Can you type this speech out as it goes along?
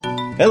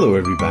Hello,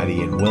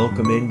 everybody, and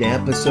welcome into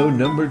episode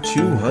number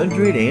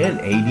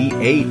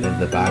 288 of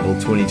the Bible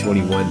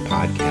 2021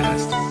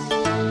 podcast.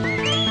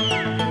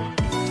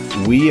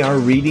 We are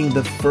reading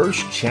the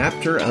first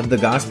chapter of the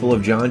Gospel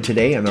of John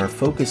today, and our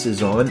focus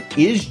is on,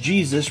 is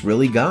Jesus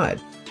really God?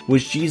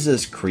 Was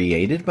Jesus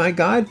created by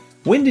God?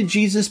 When did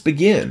Jesus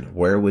begin?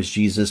 Where was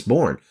Jesus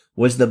born?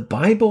 Was the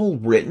Bible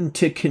written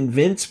to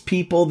convince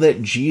people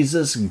that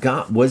Jesus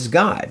was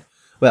God?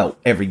 Well,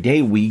 every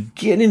day we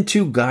get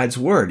into God's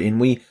Word and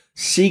we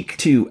seek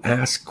to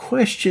ask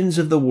questions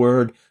of the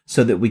Word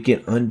so that we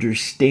can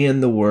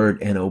understand the Word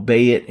and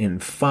obey it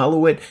and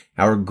follow it.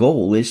 Our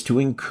goal is to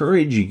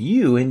encourage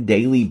you in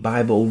daily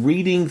Bible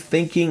reading,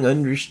 thinking,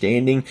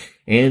 understanding,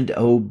 and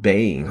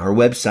obeying. Our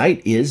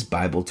website is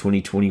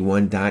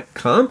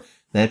Bible2021.com.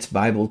 That's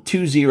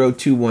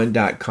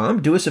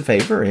Bible2021.com. Do us a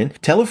favor and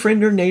tell a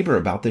friend or neighbor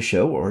about the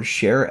show or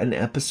share an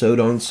episode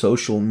on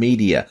social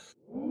media.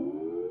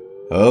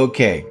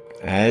 Okay,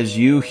 as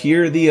you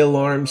hear the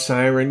alarm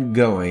siren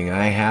going,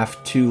 I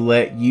have to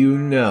let you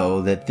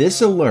know that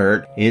this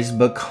alert is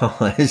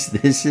because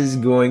this is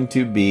going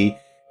to be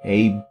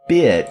a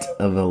bit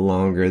of a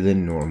longer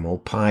than normal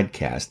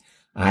podcast.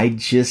 I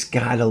just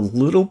got a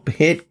little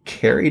bit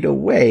carried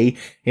away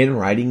in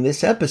writing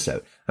this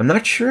episode. I'm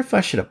not sure if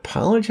I should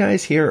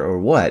apologize here or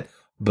what,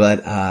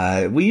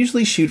 but we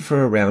usually shoot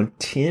for around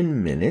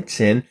 10 minutes,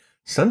 and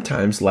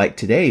sometimes, like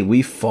today,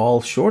 we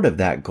fall short of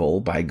that goal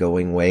by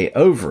going way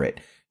over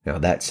it. Now,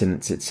 that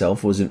sentence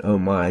itself was an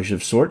homage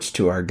of sorts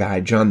to our guy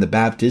John the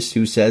Baptist,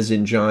 who says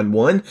in John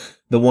 1,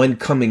 "The one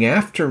coming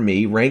after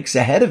me ranks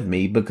ahead of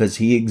me because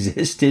he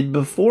existed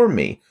before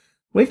me,"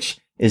 which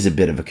is a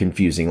bit of a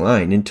confusing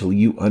line until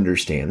you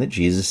understand that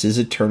Jesus is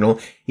eternal,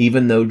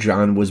 even though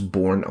John was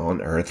born on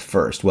earth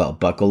first. Well,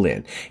 buckle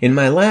in. In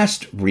my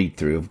last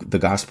read-through of the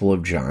Gospel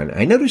of John,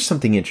 I noticed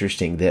something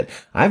interesting that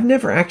I've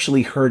never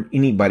actually heard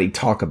anybody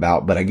talk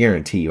about, but I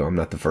guarantee you I'm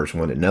not the first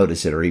one to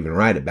notice it or even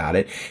write about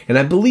it. And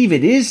I believe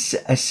it is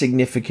a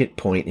significant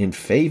point in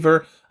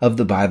favor of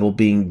the Bible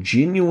being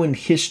genuine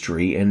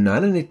history and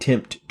not an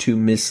attempt to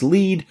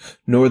mislead,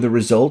 nor the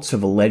results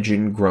of a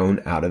legend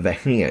grown out of a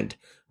hand.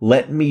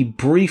 Let me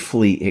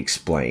briefly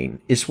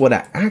explain. It's what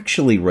I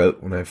actually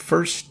wrote when I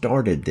first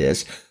started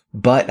this,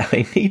 but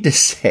I need to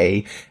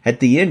say at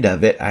the end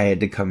of it, I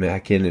had to come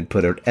back in and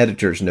put an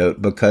editor's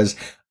note because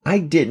I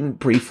didn't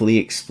briefly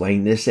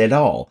explain this at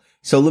all.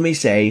 So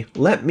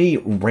let me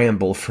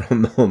ramble for a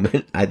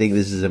moment. I think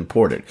this is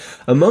important.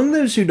 Among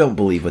those who don't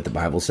believe what the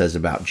Bible says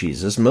about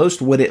Jesus,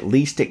 most would at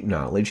least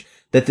acknowledge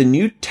that the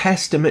New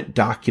Testament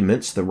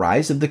documents the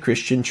rise of the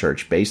Christian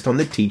church based on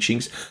the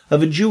teachings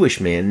of a Jewish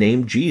man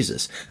named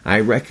Jesus. I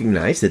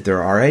recognize that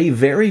there are a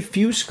very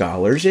few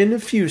scholars and a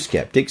few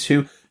skeptics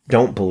who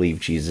don't believe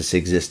Jesus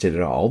existed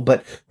at all,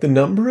 but the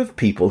number of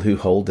people who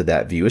hold to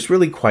that view is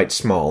really quite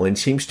small and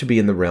seems to be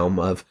in the realm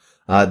of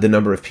the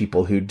number of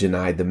people who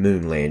denied the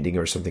moon landing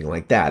or something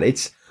like that.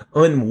 It's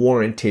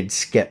unwarranted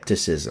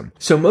skepticism.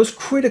 So most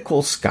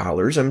critical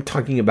scholars, I'm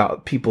talking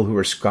about people who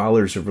are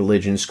scholars of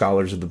religion,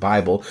 scholars of the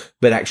Bible,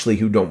 but actually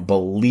who don't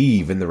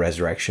believe in the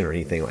resurrection or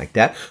anything like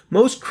that.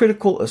 Most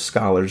critical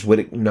scholars would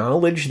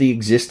acknowledge the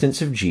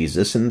existence of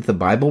Jesus and that the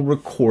Bible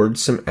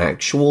records some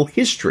actual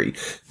history.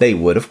 They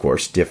would, of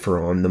course,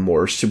 differ on the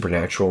more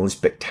supernatural and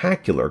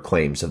spectacular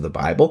claims of the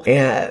Bible.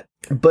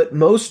 But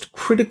most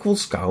critical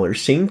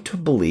scholars seem to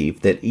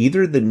believe that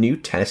either the New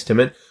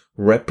Testament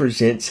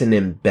represents an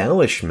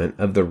embellishment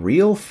of the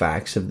real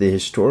facts of the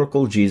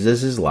historical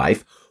Jesus'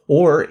 life,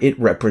 or it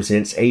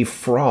represents a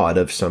fraud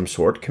of some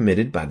sort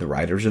committed by the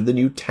writers of the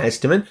New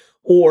Testament,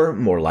 or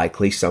more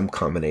likely some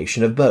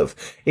combination of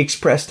both.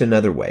 Expressed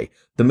another way,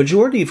 the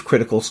majority of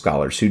critical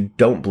scholars who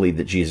don't believe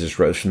that Jesus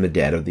rose from the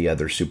dead or the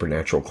other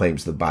supernatural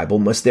claims of the Bible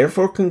must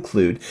therefore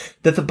conclude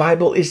that the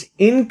Bible is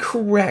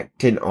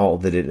incorrect in all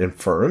that it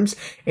affirms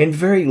and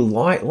very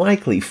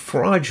likely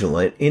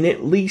fraudulent in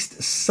at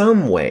least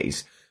some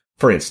ways.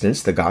 For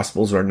instance, the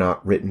Gospels are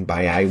not written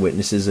by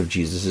eyewitnesses of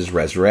Jesus'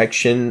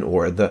 resurrection,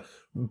 or the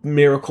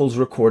miracles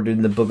recorded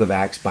in the book of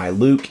Acts by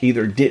Luke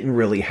either didn't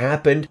really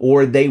happen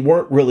or they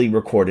weren't really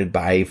recorded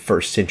by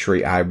first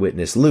century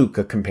eyewitness Luke,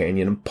 a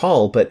companion of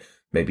Paul, but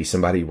maybe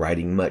somebody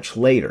writing much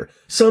later.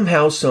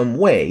 Somehow, some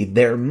way,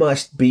 there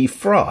must be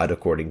fraud,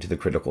 according to the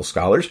critical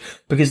scholars,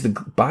 because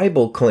the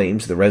Bible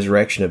claims the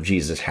resurrection of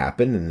Jesus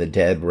happened and the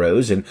dead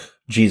rose and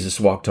Jesus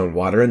walked on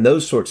water and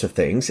those sorts of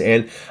things.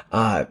 And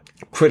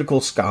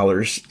critical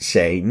scholars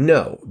say,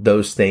 no,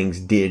 those things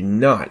did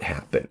not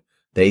happen.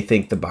 They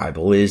think the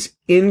Bible is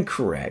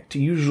incorrect,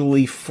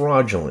 usually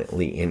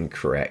fraudulently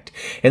incorrect.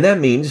 And that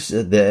means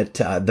that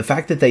the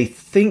fact that they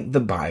think the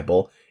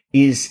Bible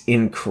is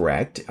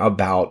incorrect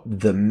about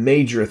the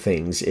major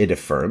things it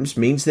affirms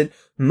means that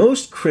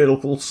most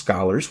critical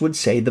scholars would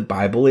say the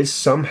Bible is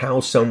somehow,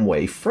 some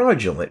way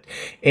fraudulent,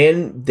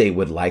 and they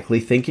would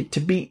likely think it to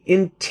be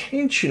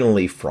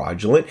intentionally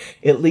fraudulent,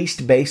 at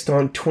least based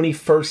on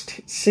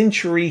 21st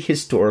century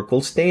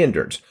historical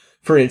standards.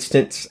 For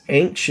instance,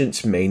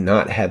 ancients may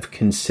not have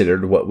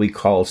considered what we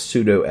call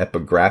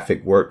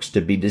pseudo-epigraphic works to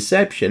be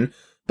deception,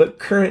 but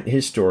current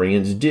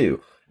historians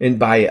do. And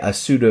by a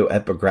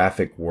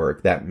pseudo-epigraphic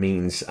work, that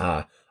means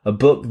a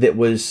book that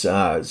was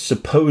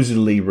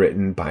supposedly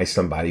written by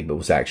somebody, but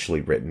was actually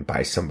written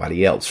by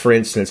somebody else. For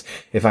instance,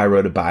 if I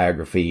wrote a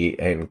biography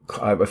and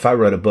if I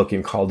wrote a book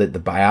and called it The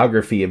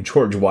Biography of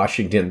George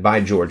Washington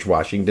by George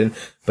Washington,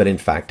 but in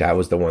fact I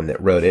was the one that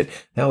wrote it,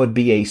 that would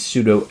be a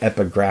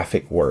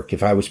pseudo-epigraphic work.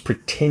 If I was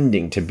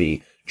pretending to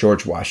be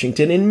George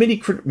Washington, and many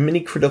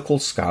critical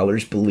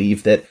scholars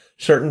believe that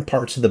certain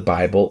parts of the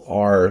Bible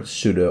are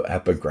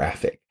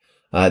pseudo-epigraphic.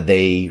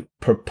 They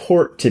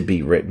purport to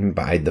be written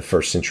by the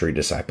first century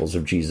disciples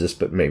of Jesus,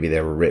 but maybe they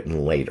were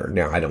written later.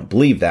 Now, I don't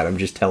believe that. I'm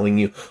just telling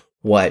you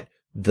what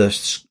the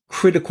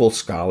critical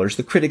scholars,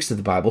 the critics of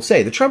the Bible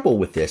say. The trouble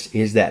with this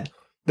is that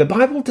the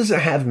Bible doesn't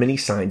have many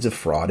signs of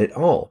fraud at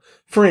all.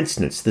 For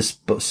instance,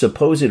 the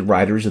supposed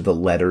writers of the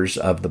letters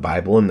of the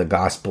Bible and the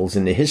Gospels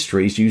and the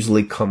histories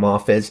usually come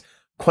off as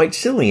quite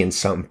silly in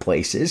some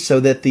places, so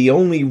that the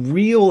only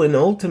real and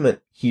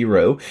ultimate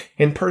hero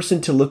and person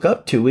to look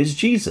up to is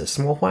Jesus.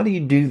 Well, why do you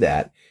do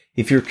that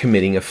if you're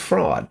committing a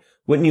fraud?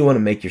 Wouldn't you want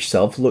to make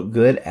yourself look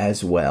good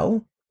as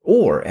well?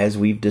 Or, as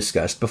we've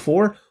discussed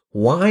before,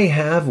 why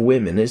have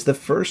women as the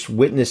first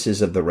witnesses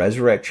of the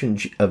resurrection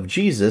of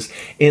Jesus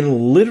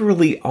in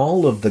literally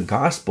all of the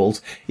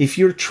Gospels if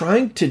you're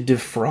trying to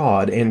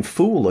defraud and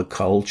fool a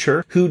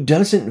culture who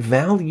doesn't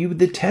value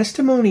the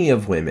testimony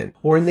of women?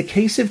 Or in the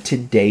case of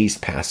today's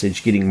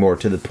passage, getting more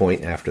to the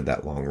point after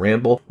that long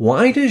ramble,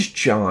 why does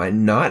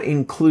John not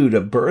include a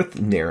birth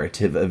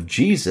narrative of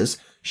Jesus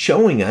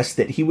showing us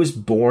that he was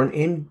born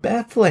in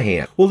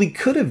Bethlehem? Well, he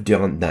could have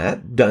done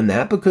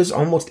that because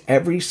almost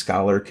every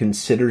scholar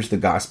considers the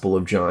Gospel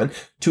of John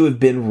to have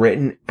been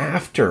written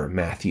after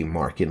Matthew,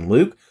 Mark, and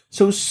Luke.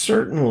 So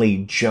certainly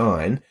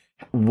John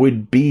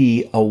would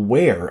be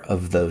aware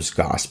of those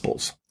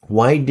Gospels.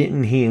 Why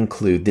didn't he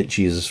include that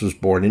Jesus was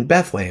born in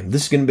Bethlehem?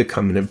 This is going to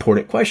become an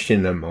important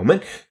question in a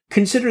moment.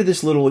 Consider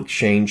this little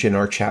exchange in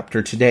our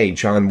chapter today,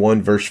 John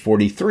 1, verse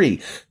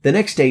 43. The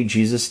next day,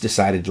 Jesus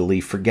decided to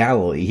leave for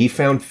Galilee. He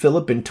found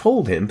Philip and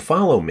told him,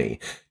 "Follow me."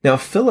 Now,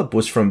 Philip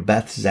was from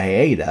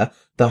Bethsaida,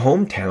 the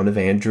hometown of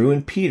Andrew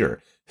and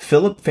Peter.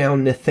 Philip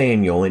found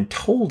Nathanael and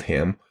told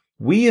him,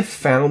 "We have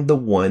found the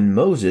one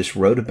Moses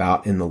wrote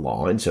about in the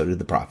law, and so did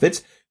the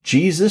prophets,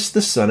 Jesus,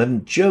 the son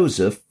of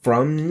Joseph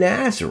from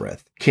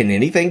Nazareth." "Can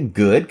anything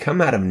good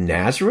come out of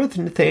Nazareth?"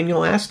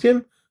 Nathanael asked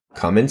him.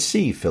 "Come and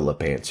see,"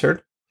 Philip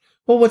answered.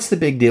 Well, what's the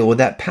big deal with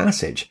that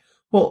passage?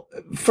 Well,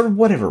 for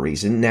whatever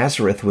reason,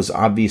 Nazareth was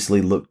obviously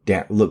looked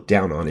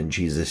down on in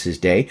Jesus'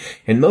 day,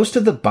 and most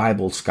of the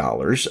Bible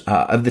scholars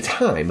of the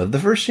time, of the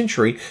first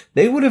century,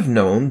 they would have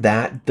known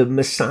that the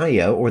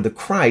Messiah or the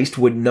Christ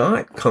would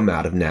not come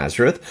out of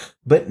Nazareth,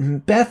 but in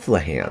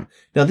Bethlehem.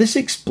 Now, this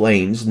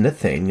explains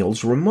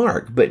Nathanael's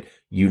remark, but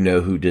you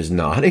know who does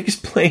not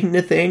explain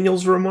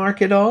Nathanael's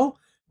remark at all?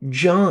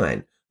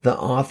 John, the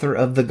author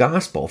of the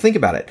gospel. Think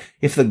about it.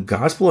 If the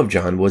Gospel of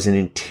John was an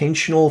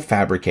intentional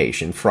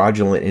fabrication,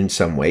 fraudulent in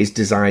some ways,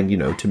 designed,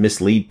 to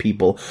mislead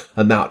people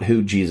about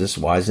who Jesus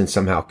was and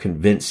somehow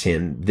convince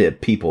the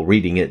people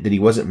reading it that he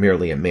wasn't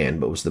merely a man,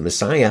 but was the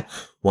Messiah,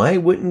 why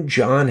wouldn't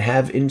John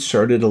have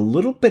inserted a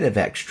little bit of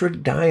extra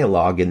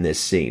dialogue in this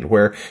scene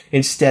where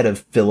instead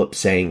of Philip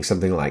saying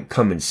something like,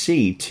 "Come and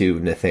see," to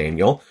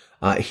Nathanael,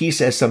 he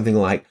says something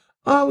like,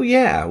 "Oh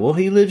yeah, well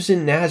he lives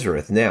in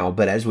Nazareth now,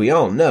 but as we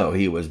all know,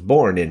 he was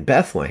born in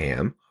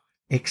Bethlehem."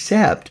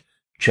 Except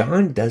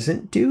John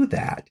doesn't do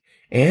that.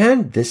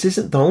 And this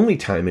isn't the only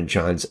time in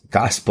John's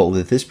gospel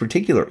that this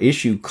particular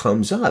issue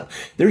comes up.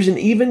 There's an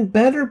even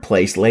better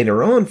place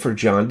later on for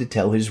John to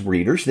tell his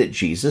readers that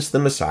Jesus, the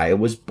Messiah,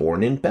 was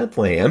born in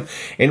Bethlehem.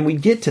 And we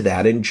get to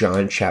that in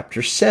John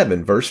chapter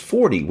 7, verse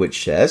 40,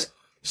 which says,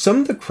 "Some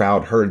of the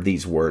crowd heard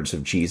these words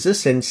of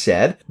Jesus and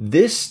said,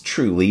 'This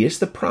truly is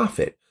the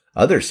prophet.'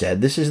 Others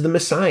said, 'This is the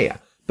Messiah.'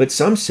 But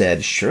some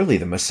said, 'Surely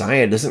the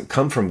Messiah doesn't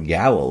come from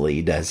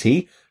Galilee, does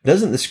he?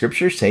 Doesn't the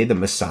scripture say the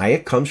Messiah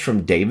comes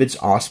from David's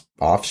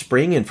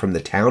offspring and from the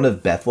town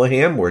of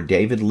Bethlehem where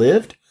David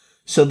lived?'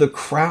 So the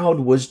crowd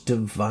was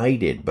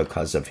divided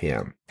because of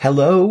him."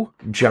 Hello,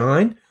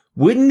 John?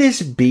 Wouldn't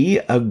this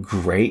be a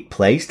great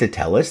place to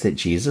tell us that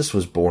Jesus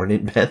was born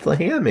in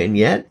Bethlehem? And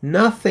yet,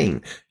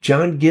 nothing.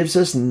 John gives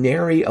us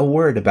nary a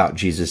word about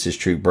Jesus'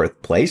 true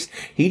birthplace.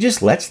 He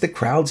just lets the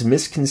crowd's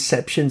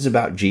misconceptions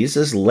about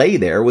Jesus lay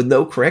there with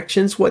no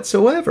corrections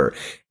whatsoever.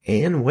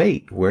 And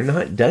wait, we're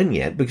not done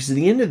yet, because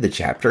the end of the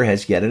chapter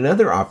has yet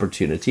another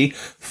opportunity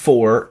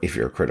for, if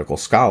you're a critical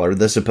scholar,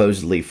 the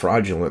supposedly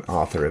fraudulent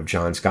author of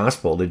John's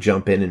Gospel to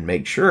jump in and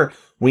make sure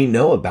we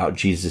know about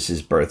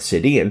Jesus' birth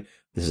city. And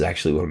this is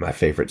actually one of my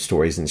favorite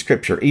stories in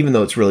Scripture, even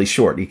though it's really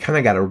short. You kind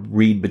of got to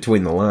read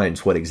between the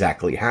lines what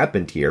exactly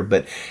happened here.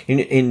 But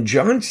in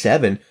John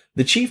 7,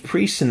 the chief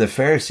priests and the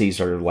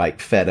Pharisees are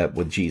fed up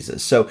with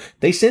Jesus. So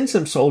they send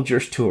some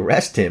soldiers to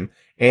arrest him,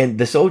 and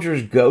the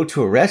soldiers go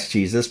to arrest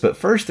Jesus. But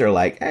first they're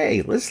like,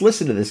 "Hey, let's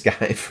listen to this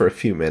guy for a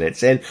few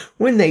minutes." And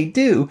when they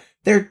do,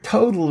 they're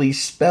totally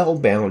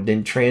spellbound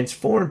and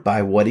transformed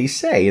by what he's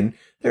saying.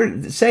 And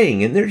they're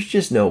saying, and there's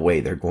just no way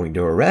they're going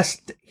to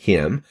arrest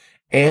him.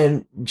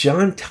 And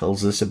John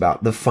tells us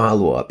about the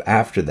follow-up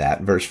after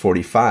that, verse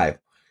 45.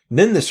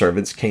 Then the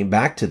servants came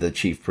back to the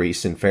chief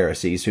priests and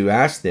Pharisees, who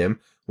asked them,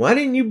 "Why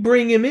didn't you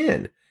bring him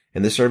in?"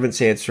 And the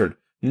servants answered,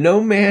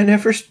 "No man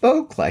ever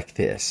spoke like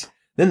this."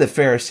 Then the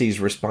Pharisees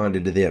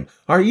responded to them,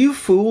 "Are you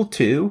fooled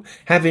too?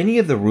 Have any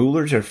of the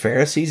rulers or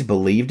Pharisees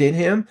believed in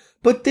him?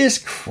 But this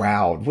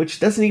crowd,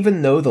 which doesn't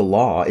even know the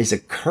law, is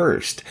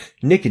accursed."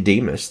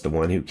 Nicodemus, the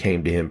one who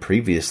came to him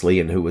previously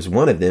and who was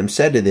one of them,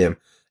 said to them,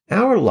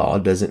 "Our law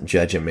doesn't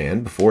judge a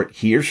man before it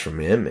hears from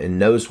him and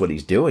knows what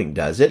he's doing,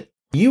 does it?"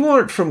 "You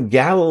aren't from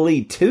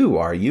Galilee too,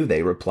 are you?"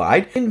 they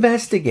replied.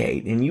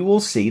 "Investigate, and you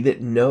will see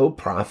that no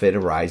prophet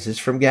arises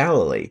from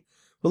Galilee."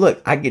 Well,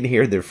 look, I can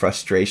hear their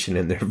frustration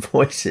in their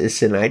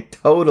voices, and I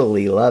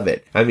totally love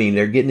it. I mean,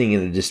 they're getting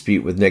in a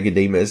dispute with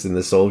Nicodemus, and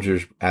the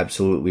soldiers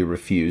absolutely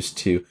refuse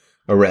to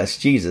arrest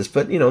Jesus.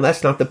 But,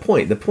 that's not the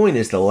point. The point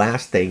is the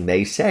last thing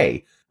they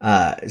say.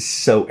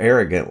 So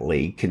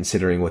arrogantly,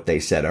 considering what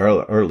they said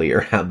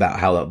earlier about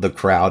how the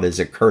crowd is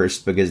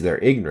accursed because they're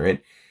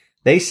ignorant,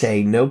 they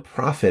say no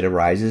prophet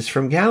arises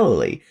from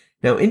Galilee.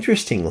 Now,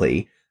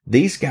 interestingly,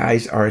 these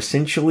guys are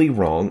essentially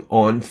wrong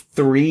on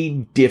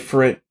 3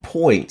 different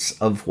points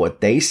of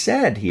what they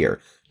said here.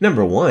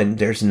 Number 1,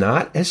 there's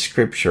not a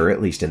scripture,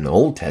 at least in the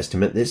Old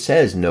Testament, that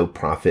says no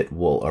prophet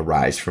will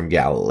arise from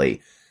Galilee.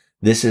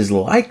 This is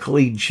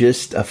likely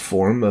just a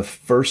form of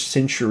first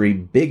century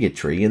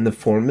bigotry in the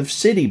form of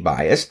city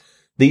bias.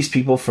 These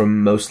people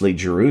from mostly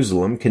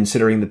Jerusalem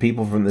considering the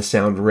people from the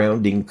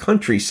surrounding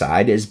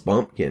countryside as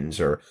bumpkins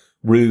or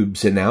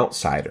rubes and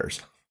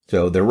outsiders.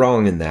 So they're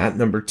wrong in that.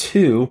 Number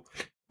 2,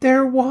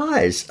 there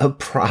was a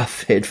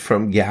prophet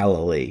from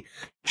Galilee.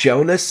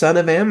 Jonah, son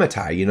of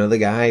Amittai, the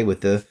guy with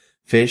the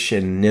fish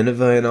and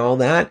Nineveh and all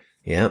that?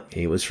 Yep,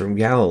 he was from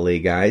Galilee,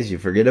 guys. You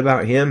forget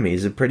about him.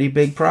 He's a pretty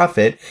big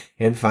prophet.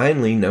 And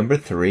finally, number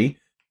 3,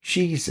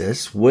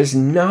 Jesus was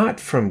not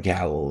from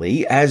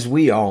Galilee. As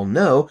we all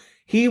know,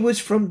 he was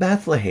from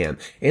Bethlehem.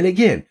 And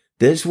again,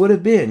 this would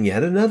have been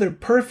yet another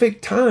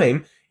perfect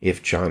time,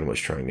 if John was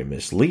trying to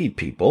mislead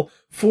people,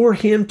 for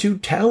him to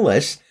tell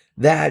us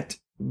that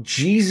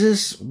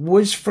Jesus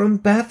was from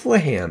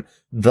Bethlehem,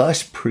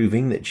 thus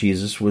proving that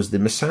Jesus was the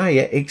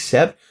Messiah,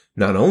 except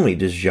not only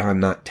does John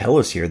not tell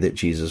us here that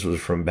Jesus was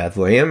from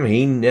Bethlehem,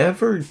 he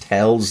never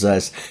tells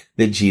us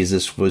that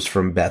Jesus was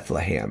from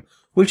Bethlehem,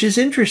 which is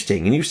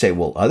interesting. And you say,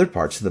 well, other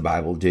parts of the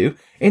Bible do.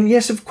 And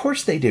yes, of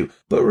course they do.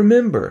 But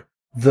remember,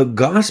 the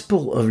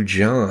Gospel of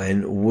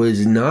John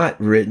was not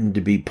written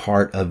to be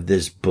part of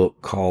this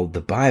book called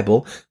the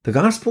Bible. The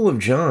Gospel of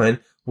John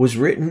was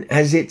written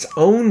as its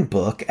own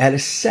book at a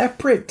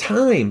separate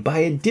time by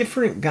a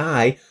different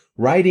guy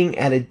writing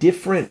at a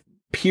different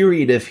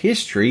period of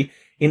history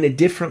in a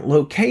different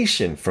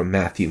location from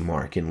Matthew,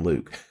 Mark, and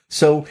Luke.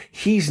 So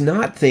he's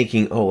not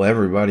thinking, oh,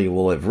 everybody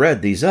will have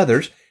read these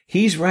others.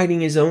 He's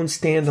writing his own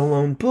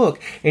standalone book,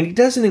 and he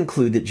doesn't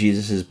include that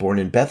Jesus is born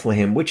in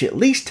Bethlehem, which at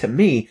least to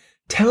me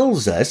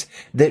tells us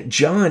that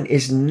John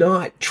is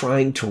not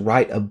trying to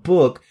write a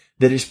book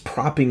that is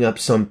propping up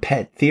some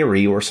pet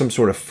theory or some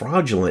sort of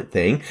fraudulent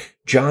thing.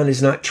 John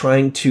is not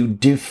trying to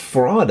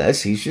defraud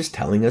us. He's just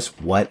telling us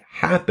what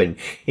happened.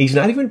 He's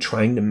not even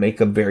trying to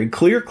make a very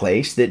clear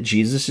case that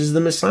Jesus is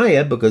the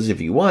Messiah, because if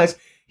he was,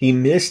 he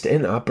missed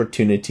an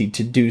opportunity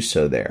to do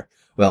so there.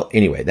 Well,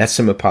 anyway, that's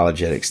some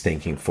apologetics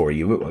thinking for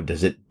you.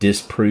 Does it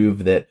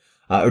disprove that,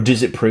 or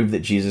does it prove that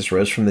Jesus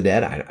rose from the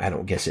dead? I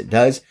don't guess it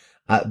does.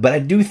 But I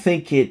do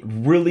think it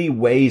really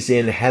weighs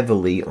in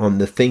heavily on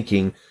the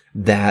thinking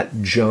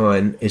that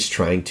John is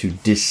trying to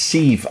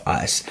deceive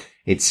us.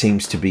 It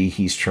seems to be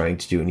he's trying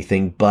to do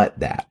anything but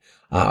that.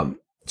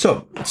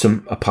 So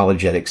some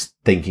apologetics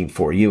thinking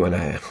for you, and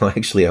I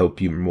actually hope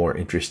you're more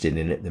interested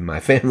in it than my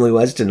family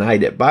was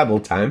tonight at Bible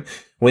time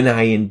when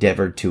I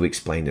endeavored to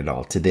explain it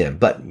all to them.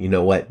 But you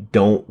know what?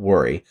 Don't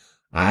worry.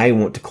 I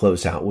want to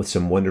close out with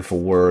some wonderful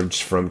words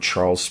from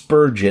Charles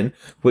Spurgeon,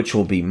 which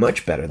will be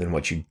much better than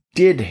what you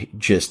did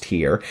just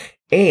hear,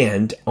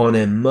 and on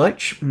a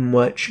much,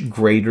 much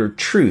greater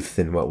truth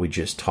than what we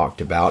just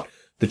talked about,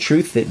 the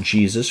truth that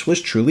Jesus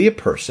was truly a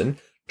person,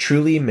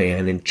 truly a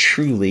man, and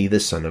truly the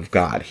Son of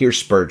God. Here's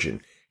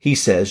Spurgeon. He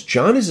says,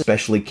 John is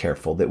especially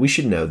careful that we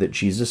should know that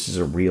Jesus is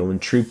a real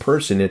and true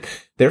person, and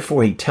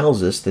therefore he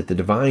tells us that the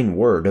divine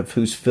word of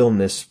whose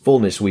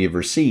fullness we have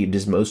received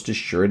is most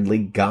assuredly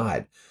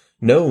God.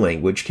 No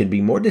language can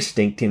be more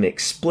distinct and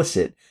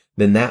explicit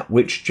than that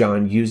which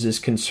John uses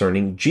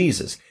concerning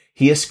Jesus.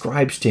 He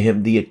ascribes to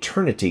him the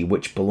eternity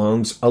which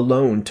belongs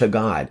alone to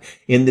God.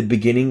 In the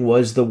beginning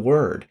was the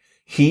Word.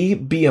 He,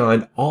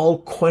 beyond all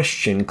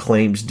question,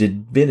 claims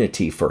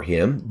divinity for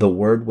him. The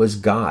Word was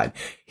God.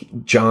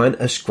 John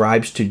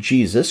ascribes to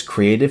Jesus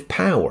creative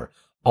power.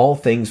 All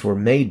things were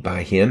made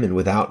by him, and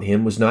without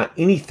him was not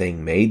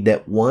anything made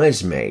that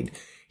was made.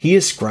 He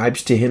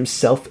ascribes to him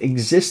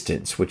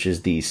self-existence, which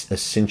is the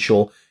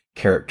essential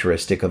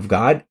characteristic of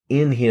God.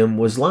 In him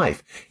was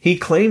life. He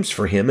claims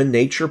for him a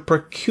nature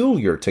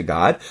peculiar to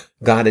God.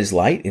 God is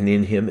light, and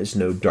in him is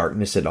no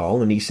darkness at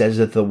all. And he says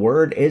that the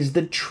Word is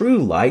the true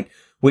light,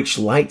 which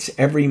lights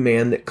every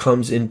man that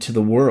comes into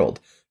the world.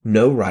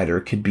 No writer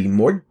could be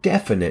more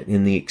definite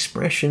in the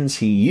expressions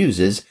he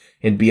uses,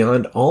 and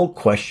beyond all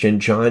question,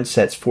 John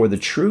sets forth the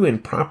true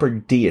and proper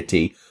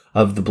deity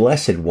of the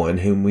Blessed One,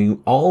 whom we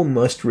all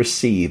must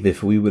receive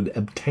if we would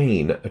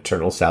obtain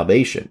eternal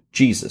salvation,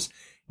 Jesus.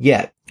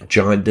 Yet,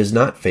 John does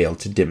not fail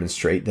to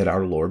demonstrate that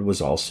our Lord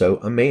was also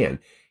a man.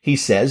 He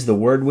says the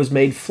Word was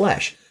made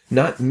flesh,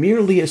 not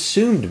merely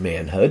assumed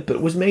manhood,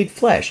 but was made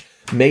flesh,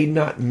 made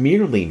not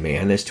merely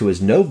man as to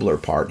his nobler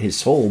part, his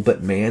soul,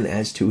 but man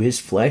as to his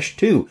flesh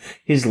too,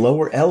 his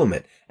lower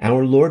element.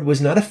 Our Lord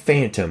was not a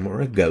phantom or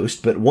a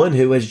ghost, but one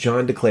who, as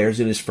John declares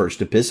in his first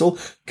epistle,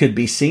 could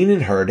be seen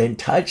and heard and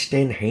touched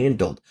and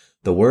handled.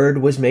 The Word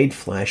was made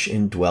flesh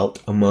and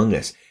dwelt among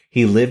us.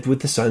 He lived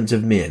with the sons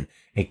of men.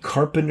 A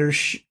carpenter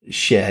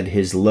shed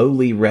his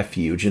lowly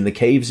refuge in the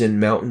caves and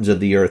mountains of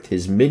the earth,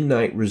 his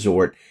midnight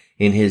resort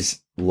in his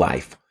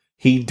life.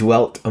 He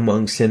dwelt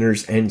among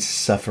sinners and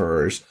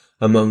sufferers,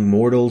 among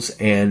mortals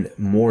and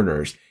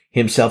mourners,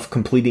 himself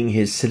completing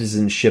his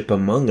citizenship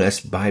among us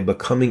by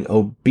becoming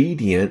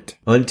obedient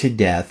unto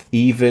death,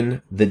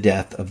 even the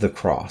death of the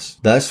cross.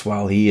 Thus,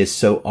 while he is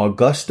so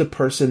august a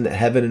person that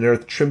heaven and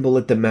earth tremble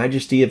at the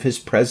majesty of his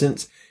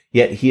presence,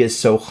 yet he is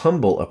so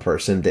humble a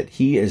person that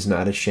he is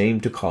not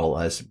ashamed to call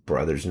us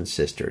brothers and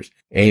sisters.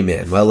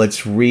 Amen. Well,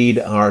 let's read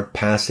our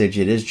passage.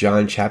 It is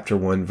John chapter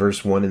 1,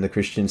 verse 1 in the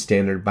Christian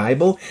Standard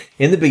Bible.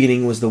 In the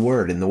beginning was the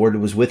Word, and the Word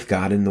was with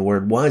God, and the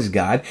Word was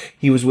God.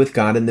 He was with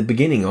God in the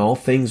beginning. All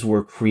things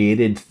were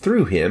created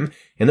through him,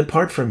 and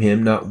apart from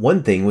him, not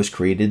one thing was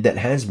created that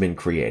has been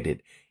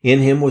created. In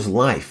him was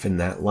life, and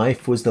that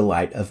life was the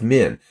light of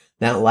men.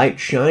 That light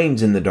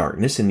shines in the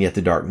darkness, and yet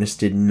the darkness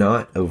did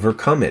not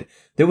overcome it.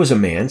 There was a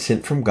man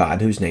sent from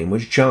God whose name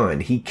was John.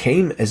 He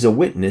came as a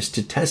witness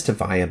to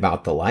testify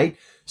about the light,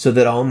 so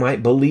that all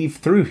might believe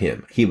through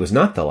him. He was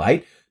not the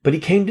light, but he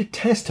came to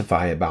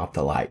testify about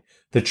the light.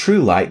 The true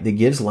light that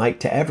gives light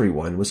to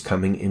everyone was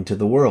coming into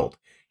the world.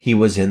 He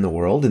was in the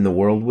world, and the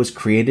world was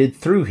created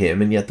through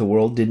him, and yet the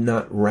world did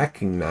not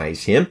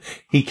recognize him.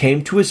 He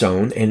came to his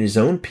own, and his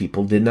own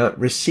people did not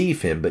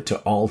receive him, but to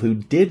all who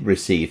did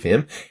receive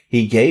him,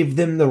 he gave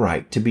them the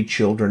right to be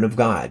children of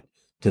God,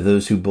 to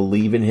those who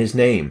believe in his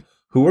name,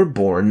 who were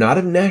born not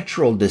of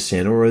natural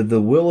descent or of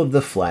the will of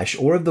the flesh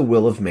or of the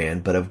will of man,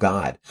 but of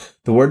God.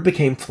 The Word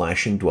became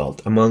flesh and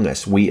dwelt among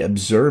us. We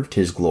observed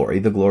his glory.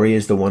 The glory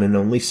is the one and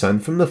only Son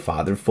from the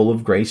Father, full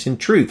of grace and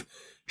truth.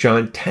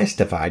 John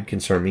testified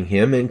concerning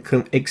him and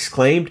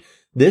exclaimed,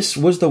 "This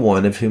was the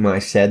one of whom I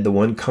said, the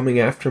one coming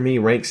after me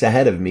ranks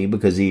ahead of me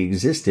because he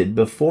existed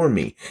before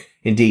me."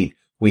 Indeed,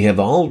 we have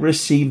all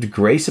received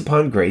grace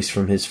upon grace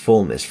from his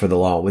fullness, for the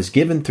law was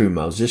given through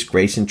Moses.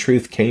 Grace and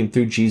truth came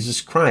through Jesus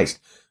Christ.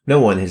 No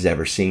one has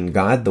ever seen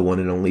God, the one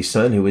and only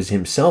Son, who is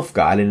himself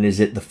God and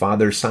is at the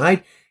Father's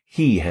side.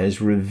 He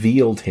has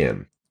revealed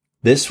him.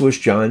 This was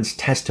John's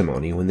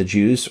testimony when the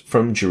Jews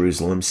from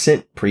Jerusalem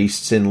sent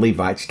priests and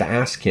Levites to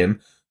ask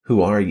him,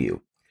 "Who are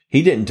you?"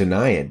 He didn't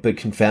deny it, but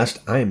confessed,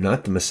 "I am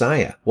not the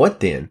Messiah." "What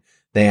then?"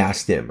 They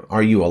asked him.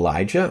 "Are you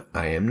Elijah?"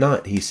 "I am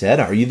not," he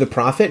said. "Are you the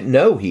prophet?"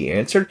 "No," he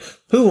answered.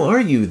 "Who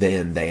are you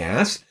then?" they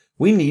asked.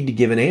 "We need to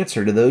give an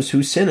answer to those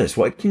who sent us.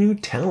 What can you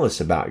tell us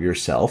about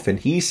yourself?" And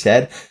he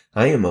said,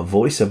 "I am a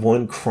voice of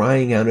one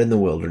crying out in the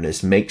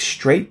wilderness, make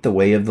straight the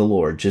way of the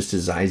Lord, just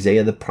as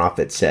Isaiah the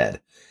prophet said."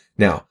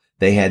 Now,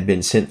 they had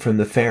been sent from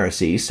the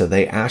Pharisees, so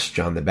they asked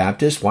John the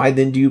Baptist, "Why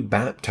then do you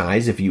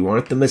baptize if you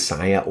aren't the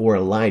Messiah or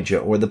Elijah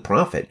or the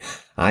prophet?"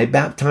 "I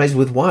baptize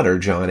with water,"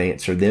 John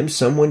answered them.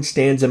 "Someone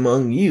stands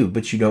among you,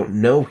 but you don't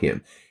know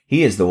him.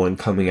 He is the one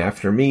coming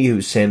after me,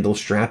 whose sandal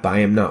strap I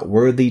am not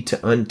worthy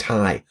to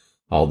untie."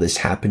 All this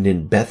happened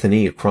in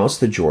Bethany across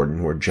the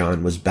Jordan where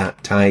John was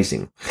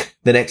baptizing.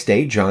 The next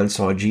day, John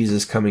saw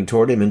Jesus coming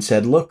toward him and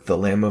said, "Look, the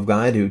Lamb of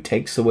God who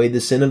takes away the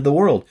sin of the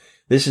world.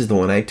 This is the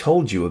one I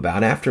told you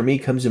about. After me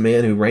comes a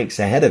man who ranks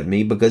ahead of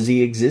me because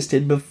he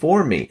existed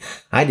before me.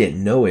 I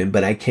didn't know him,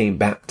 but I came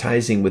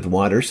baptizing with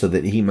water so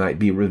that he might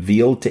be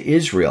revealed to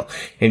Israel."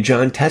 And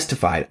John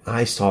testified,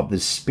 "I saw the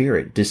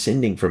Spirit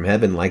descending from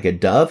heaven like a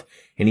dove,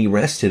 and he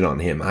rested on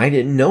him. I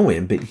didn't know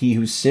him, but he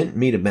who sent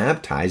me to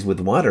baptize with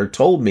water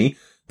told me,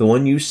 'The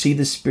one you see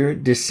the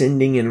Spirit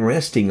descending and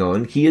resting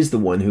on, he is the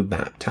one who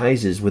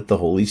baptizes with the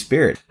Holy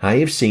Spirit. I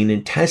have seen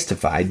and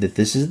testified that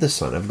this is the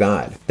Son of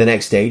God.'" The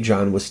next day,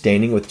 John was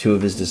standing with two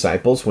of his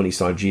disciples. When he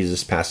saw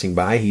Jesus passing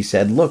by, he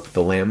said, "Look,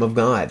 the Lamb of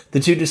God." The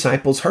two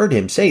disciples heard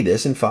him say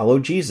this and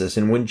followed Jesus.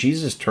 And when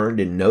Jesus turned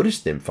and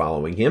noticed them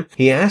following him,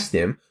 he asked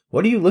them,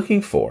 "What are you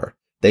looking for?"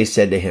 They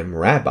said to him,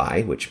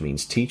 "Rabbi," which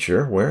means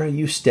teacher, "where are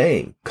you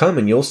staying?" "Come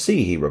and you'll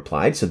see," he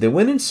replied. So they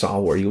went and saw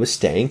where he was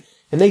staying,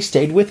 and they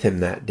stayed with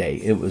him that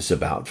day. It was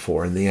about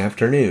 4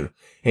 p.m.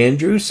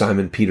 Andrew,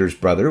 Simon Peter's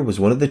brother,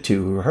 was one of the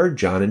two who heard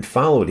John and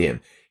followed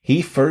him.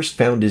 He first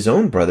found his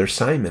own brother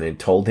Simon and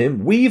told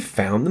him, "We've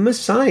found the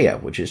Messiah,"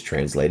 which is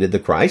translated the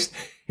Christ.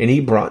 and he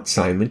brought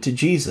Simon to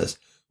Jesus.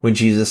 When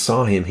Jesus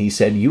saw him, he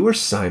said, "You are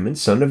Simon,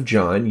 son of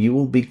John. You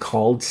will be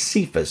called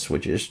Cephas,"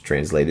 which is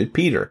translated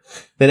Peter.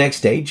 The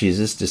next day,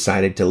 Jesus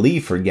decided to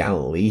leave for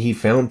Galilee. He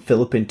found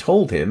Philip and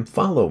told him,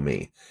 "Follow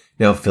me."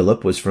 Now,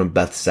 Philip was from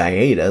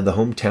Bethsaida, the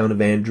hometown of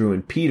Andrew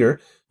and Peter.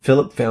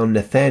 Philip found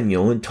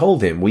Nathanael and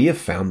told him, "We have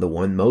found the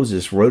one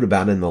Moses wrote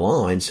about in the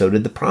law, and so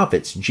did the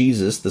prophets,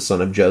 Jesus, the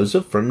son of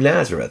Joseph from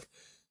Nazareth."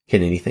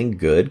 "Can anything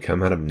good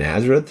come out of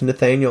Nazareth?"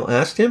 Nathanael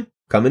asked him.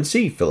 "Come and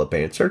see," Philip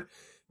answered.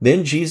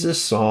 Then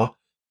Jesus saw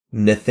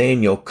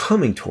Nathanael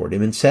coming toward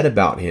him and said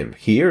about him,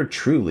 "Here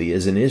truly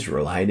is an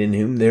Israelite in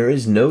whom there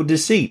is no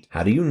deceit."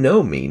 "How do you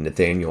know me?"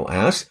 Nathanael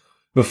asked.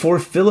 "Before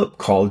Philip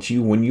called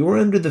you, when you were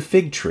under the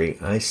fig tree,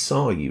 I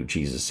saw you,"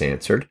 Jesus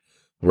answered.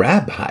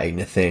 "Rabbi,"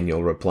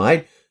 Nathanael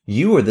replied,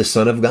 "you are the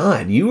Son of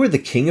God. You are the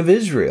King of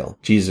Israel."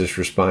 Jesus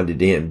responded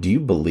to him, "Do you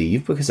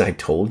believe because I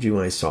told you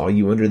I saw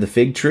you under the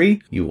fig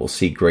tree? You will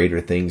see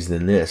greater things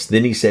than this."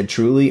 Then he said,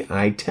 "Truly,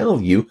 I tell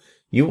you,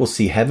 you will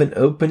see heaven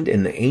opened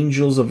and the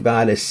angels of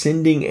God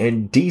ascending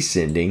and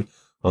descending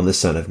on the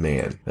Son of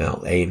Man."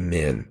 Well,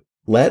 amen.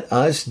 Let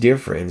us, dear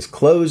friends,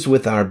 close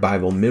with our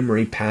Bible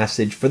memory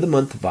passage for the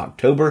month of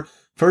October,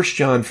 1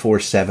 John 4,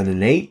 7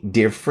 and 8.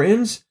 Dear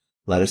friends,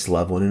 let us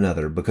love one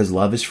another, because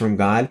love is from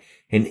God,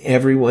 and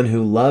everyone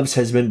who loves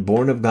has been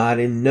born of God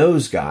and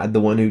knows God. The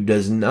one who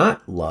does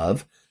not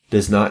love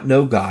does not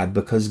know God,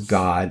 because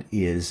God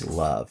is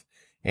love.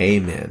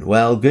 Amen.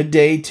 Well, good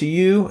day to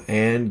you,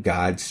 and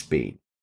Godspeed.